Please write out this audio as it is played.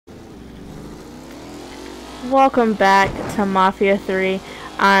Welcome back to Mafia 3.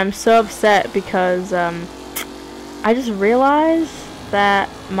 I'm so upset because I just realized that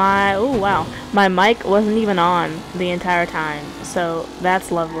my mic wasn't even on the entire time. So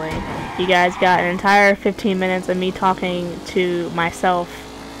that's lovely. You guys got an entire 15 minutes of me talking to myself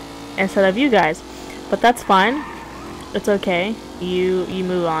instead of you guys. But that's fine. It's okay. You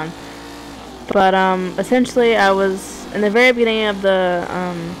move on. But essentially I was in the very beginning of the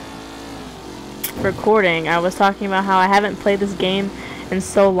recording, I was talking about how I haven't played this game in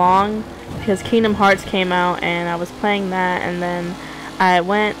so long because Kingdom Hearts came out and I was playing that, and then I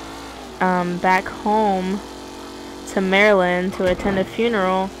went back home to Maryland to attend a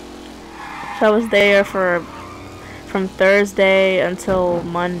funeral. So I was there from Thursday until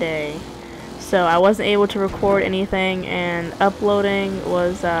Monday. So I wasn't able to record anything, and uploading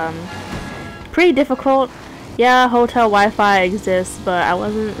was pretty difficult. Yeah, hotel Wi-Fi exists, but I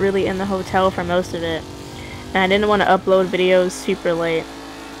wasn't really in the hotel for most of it. And I didn't want to upload videos super late.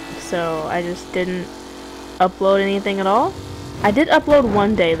 So I just didn't upload anything at all. I did upload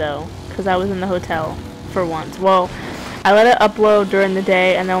one day though, because I was in the hotel for once. Well, I let it upload during the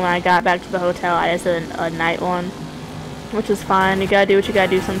day, and then when I got back to the hotel, I just did a night one. Which is fine. You gotta do what you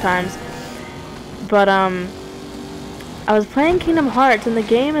gotta do sometimes. But, I was playing Kingdom Hearts, and the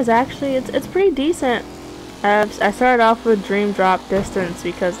game is actually, it's pretty decent. I started off with Dream Drop Distance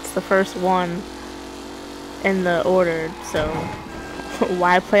because it's the first one in the order, so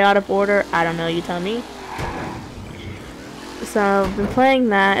why play out of order? I don't know, you tell me. So I've been playing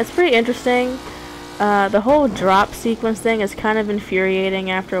that. It's pretty interesting. The whole drop sequence thing is kind of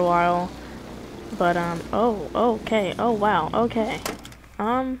infuriating after a while. But, oh, okay, oh wow, okay.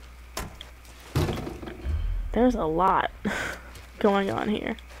 There's a lot going on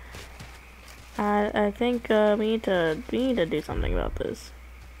here. I think we need to do something about this.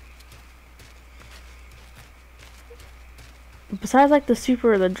 Besides like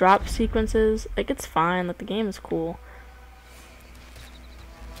the drop sequences, like it's fine, like the game is cool.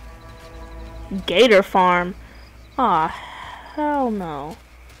 Gator farm. Aw, hell no.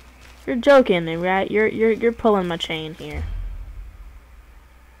 You're joking me, right? You're pulling my chain here.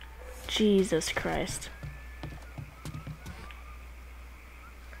 Jesus Christ.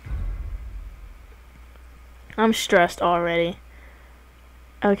 I'm stressed already.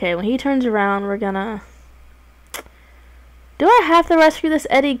 Okay, when he turns around, we're gonna... Do I have to rescue this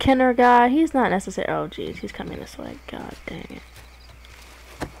Eddie Kenner guy? He's not necessary. Oh, jeez, he's coming this way. God dang it.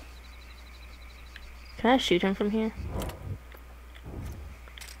 Can I shoot him from here?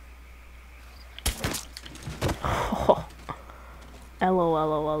 Oh.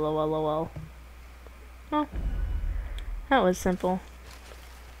 LOL. Oh. That was simple.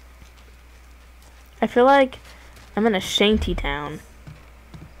 I feel like I'm in a shanty town.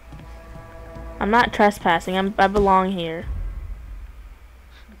 I'm not trespassing. I belong here.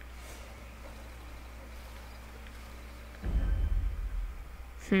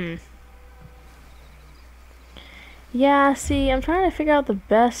 Yeah, see, I'm trying to figure out the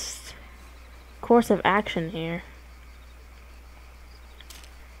best course of action here.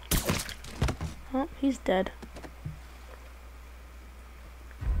 Oh, he's dead.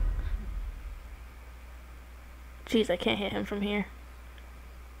 Jeez, I can't hit him from here.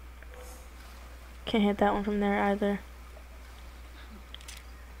 Can't hit that one from there either.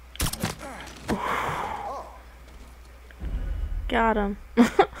 Oof. Got him.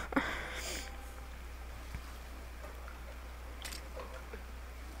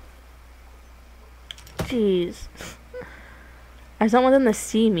 Jeez. I just don't want them to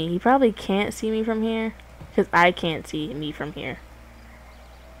see me. He probably can't see me from here, because I can't see me from here.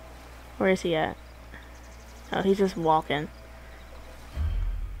 Where is he at? Oh, he's just walking.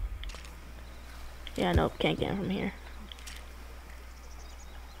 Yeah, nope, can't get him from here.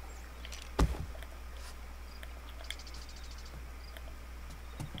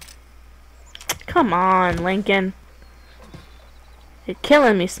 Come on, Lincoln. You're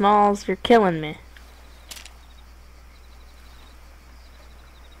killing me, Smalls. You're killing me.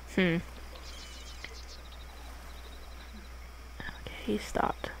 Okay, he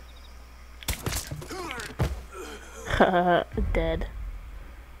stopped. Dead.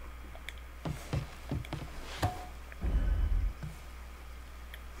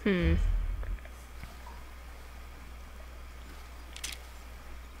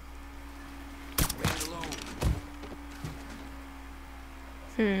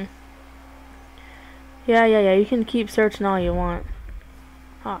 Yeah, you can keep searching all you want.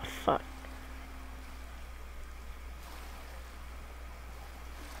 Oh, fuck.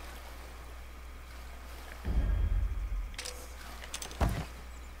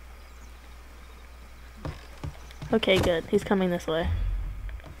 Okay, good. He's coming this way.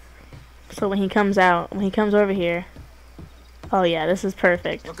 So when he comes out, when he comes over here... Oh yeah, this is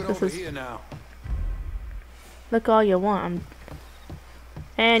perfect. Looking this over is... here now. Look all you want.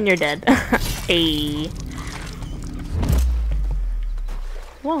 And you're dead. Hey.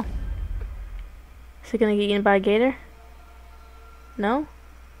 Whoa. Is he gonna get eaten by a gator? No?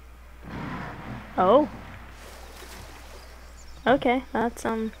 Oh. Okay, that's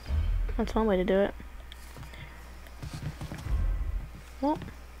one way to do it. Well,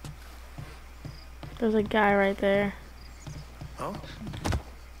 there's a guy right there. Oh.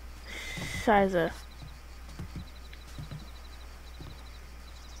 Scheiße.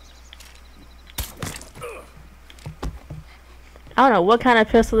 I don't know what kind of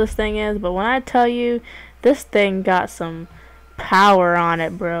pistol this thing is, but when I tell you, this thing got some power on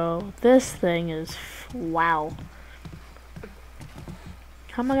it, bro. This thing is... wow.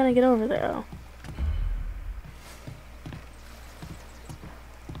 How am I gonna get over there, though?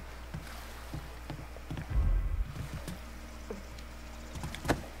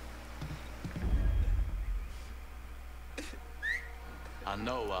 I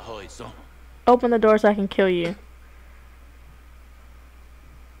know I heard something. Open the door so I can kill you.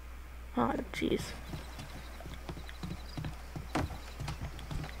 Oh, jeez.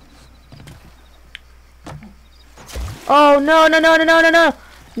 Oh, no, no, no, no, no, no, no.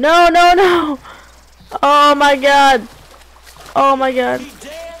 No, no, no. Oh, my God. Oh, my God. He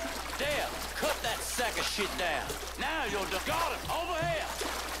dead? Damn, cut that sack of shit down. Now you're done. Got him, over here.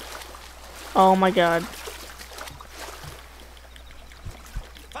 Oh, my God.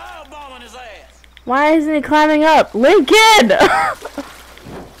 Firebombing his ass. Why isn't he climbing up? Lincoln!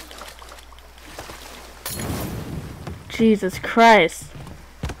 Jesus Christ.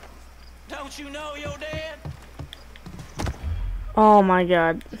 Don't you know you're dead? Oh my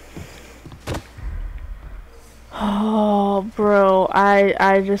God. Oh, bro,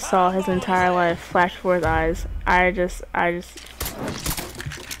 I just saw his entire life flash before his eyes.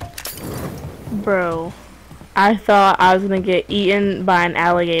 Bro, I thought I was gonna get eaten by an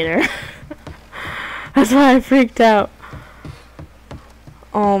alligator. That's why I freaked out.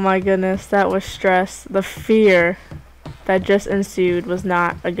 Oh my goodness, that was stress. The fear that just ensued was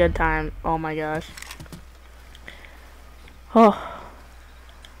not a good time. Oh my gosh. Oh.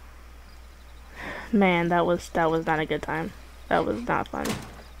 Man, that was not a good time. That was not fun.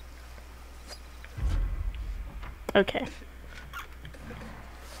 Okay.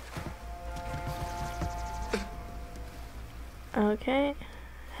 Okay.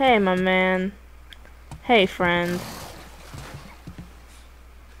 Hey, my man. Hey, friend.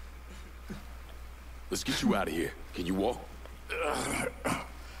 Let's get you out of here. Can you walk?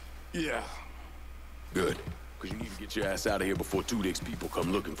 Yeah. Good. Because you need to get your ass out of here before Tudyk's people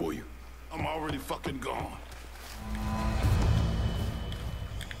come looking for you. I'm already fucking gone.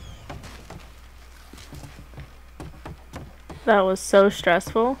 That was so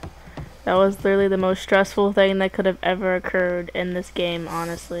stressful. That was literally the most stressful thing that could have ever occurred in this game,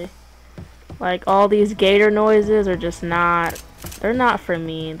 honestly. Like, all these gator noises are just not... They're not for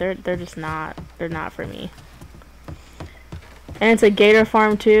me. They're just not... They're not for me. And it's a gator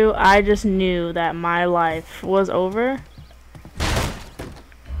farm, too. I just knew that my life was over.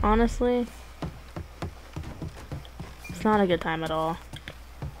 Honestly. It's not a good time at all.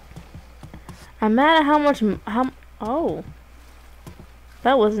 I'm mad at how much... Oh.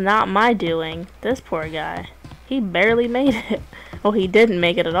 That was not my doing. This poor guy. He barely made it. Well, he didn't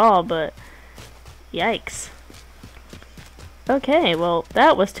make it at all, but... Yikes. Okay, well,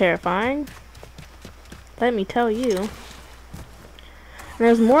 that was terrifying. Let me tell you. And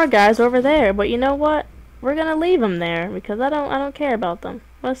there's more guys over there, but you know what? We're gonna leave them there because I don't care about them.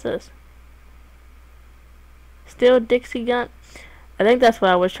 What's this? Still Dixie gun? I think that's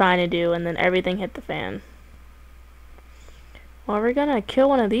what I was trying to do, and then everything hit the fan. Well, we're gonna kill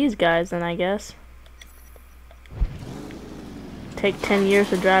one of these guys then, I guess. Take 10 years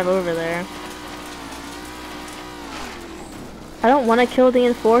to drive over there. I don't want to kill the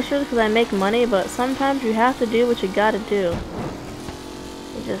enforcers because I make money, but sometimes you have to do what you gotta do.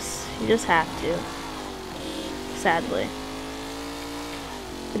 You just have to. Sadly.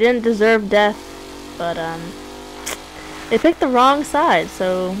 They didn't deserve death, but they picked the wrong side,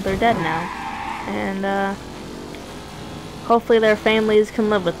 so they're dead now. And hopefully their families can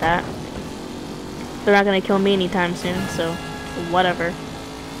live with that. They're not gonna kill me anytime soon, so whatever.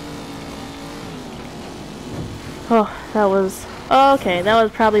 Oh, that was... Okay, that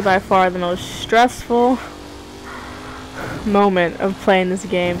was probably by far the most stressful moment of playing this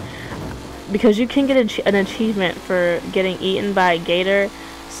game. Because you can get an achievement for getting eaten by a gator.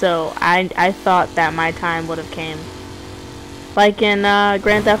 So I thought that my time would have came. Like in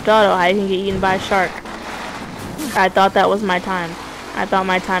Grand Theft Auto, how you can get eaten by a shark. I thought that was my time. I thought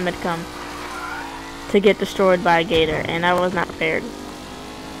my time had come to get destroyed by a gator, and I was not prepared.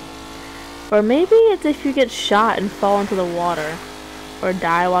 Or maybe it's if you get shot and fall into the water, or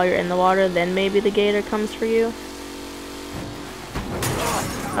die while you're in the water, then maybe the gator comes for you.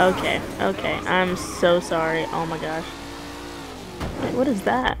 Okay, okay, I'm so sorry. Oh my gosh. Wait, what is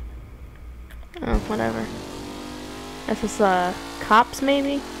that? Oh, whatever. That's just cops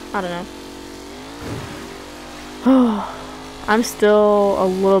maybe? I don't know. Oh, I'm still a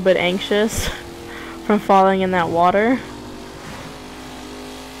little bit anxious from falling in that water.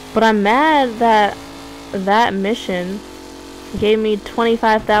 But I'm mad that that mission gave me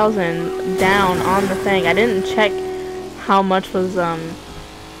 25,000 down on the thing. I didn't check how much was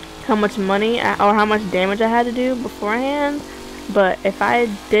how much money or how much damage I had to do beforehand. But if I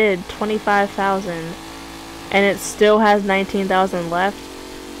did 25,000 and it still has 19,000 left,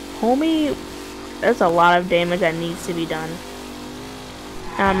 homie, that's a lot of damage that needs to be done.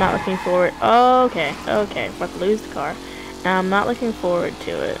 I'm not looking forward. Oh, okay, okay, we're about to lose the car. I'm not looking forward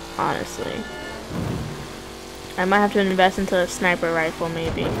to it, honestly. I might have to invest into a sniper rifle,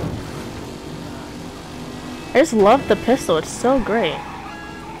 maybe. I just love the pistol. It's so great.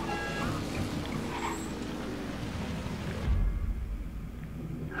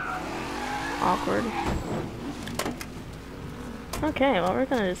 Awkward. Okay, well, we're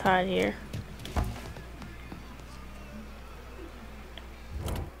gonna just hide here.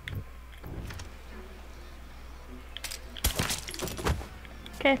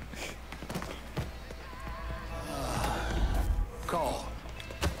 Okay. Call.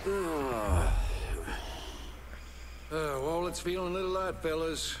 Well, it's feeling a little light,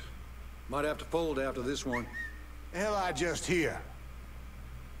 fellas. Might have to fold after this one. Hell, I just hear.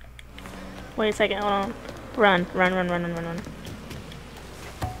 Wait a second, hold on. Run, run, run, run, run, run, run.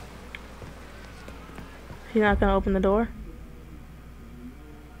 He's not gonna open the door?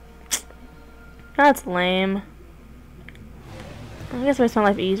 That's lame. I guess it makes my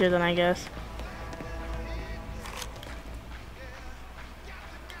life easier than I guess.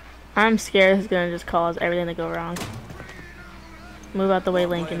 I'm scared this is gonna just cause everything to go wrong. Move out the way,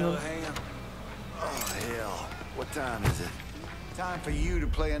 Lincoln. Move. Oh, hell. What time is it? Time for you to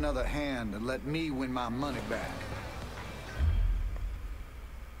play another hand and let me win my money back.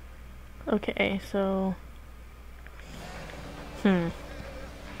 Okay, so...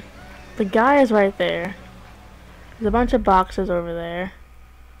 The guy is right there. There's a bunch of boxes over there.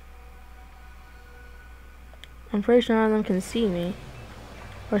 I'm pretty sure none of them can see me.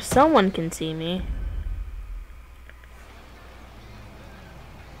 Or someone can see me.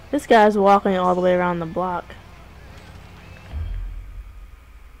 This guy's walking all the way around the block.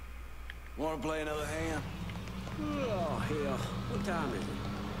 Wanna play another hand? Oh, hell. What time is it?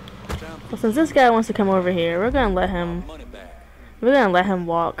 Well, since this guy wants to come over here, we're gonna let him. Money back. We're gonna let him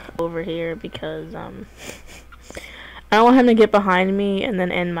walk over here because I don't want him to get behind me and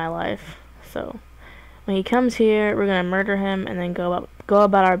then end my life. So when he comes here, we're gonna murder him and then go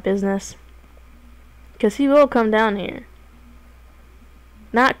about our business. Cause he will come down here.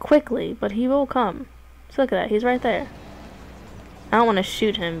 Not quickly, but he will come. So look at that, he's right there. I don't want to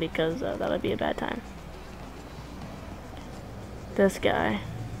shoot him because that would be a bad time. This guy.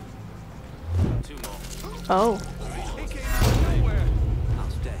 Two more. Oh. He came out of nowhere. I'll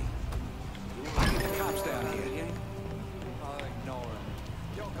stay. Get the cops down here, you ain't? I'll ignore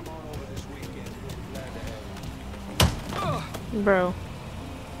him. Y'all come on over this weekend. We'll be glad to have you. Bro.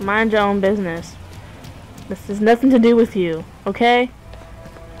 Mind your own business. This has nothing to do with you, okay?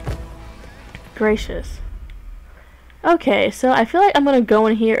 Gracious. Okay, so I feel like I'm gonna go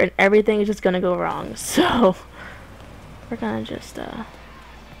in here and everything is just gonna go wrong. So we're gonna just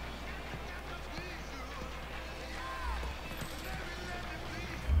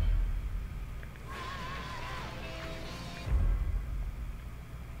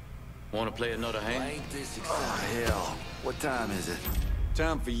Wanna play another hand? Ain't this Oh, hell. What time is it?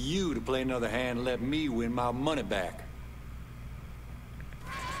 Time for you to play another hand and let me win my money back.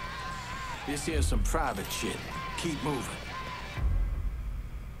 This here's some private shit. Keep moving.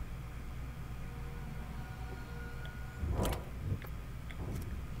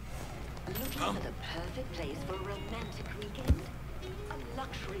 Looking for the perfect place for a romantic weekend? A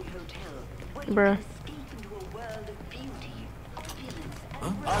luxury hotel where you Bruh. can escape into a world of beauty, opulence,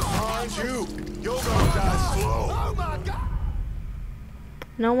 and I'll find you. You're gonna die slow. Oh, my God.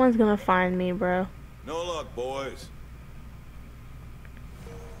 no one's gonna find me, bro. No luck, boys.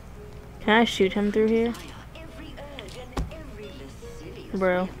 Can I shoot him through here? every urge and every lascivious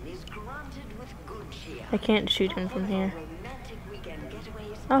Bro. is granted with good cheer. I can't shoot him from here. Romantic weekend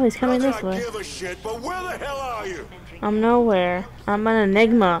getaways. Oh, he's coming Not this that I way. give a shit, but where the hell are you? I'm nowhere. I'm an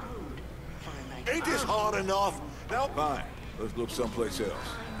enigma. Ain't this hard enough? Now, fine. Let's look someplace else.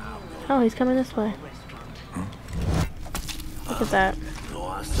 Oh, he's coming this way. Look at that. Oh,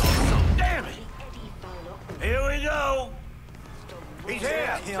 I saw something. Damn it! Here we go. He's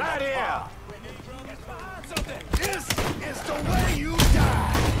here. Right here. This is the way you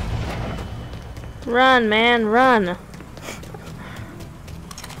die. Run, man, run.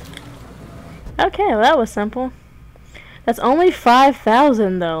 Okay, well, that was simple. That's only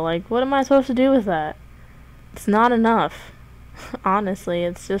 5,000 though. Like, what am I supposed to do with that? It's not enough. Honestly,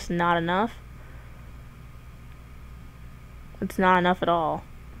 it's just not enough. It's not enough at all.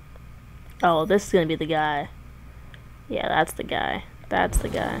 Oh, this is gonna be the guy. Yeah, that's the guy. That's the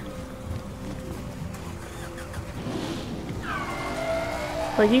guy.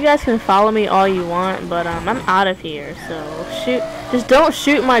 Like, you guys can follow me all you want, but I'm out of here. So shoot, just don't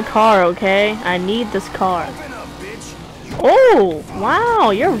shoot my car, okay? I need this car. Oh,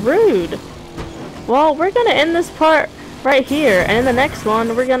 wow, you're rude. Well, we're gonna end this part right here, and in the next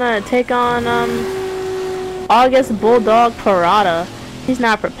one, we're gonna take on August Bulldog Parada. He's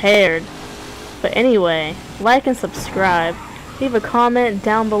not prepared. But anyway, like and subscribe. Leave a comment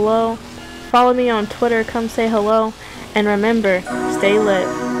down below. Follow me on Twitter. Come say hello. And remember, stay lit.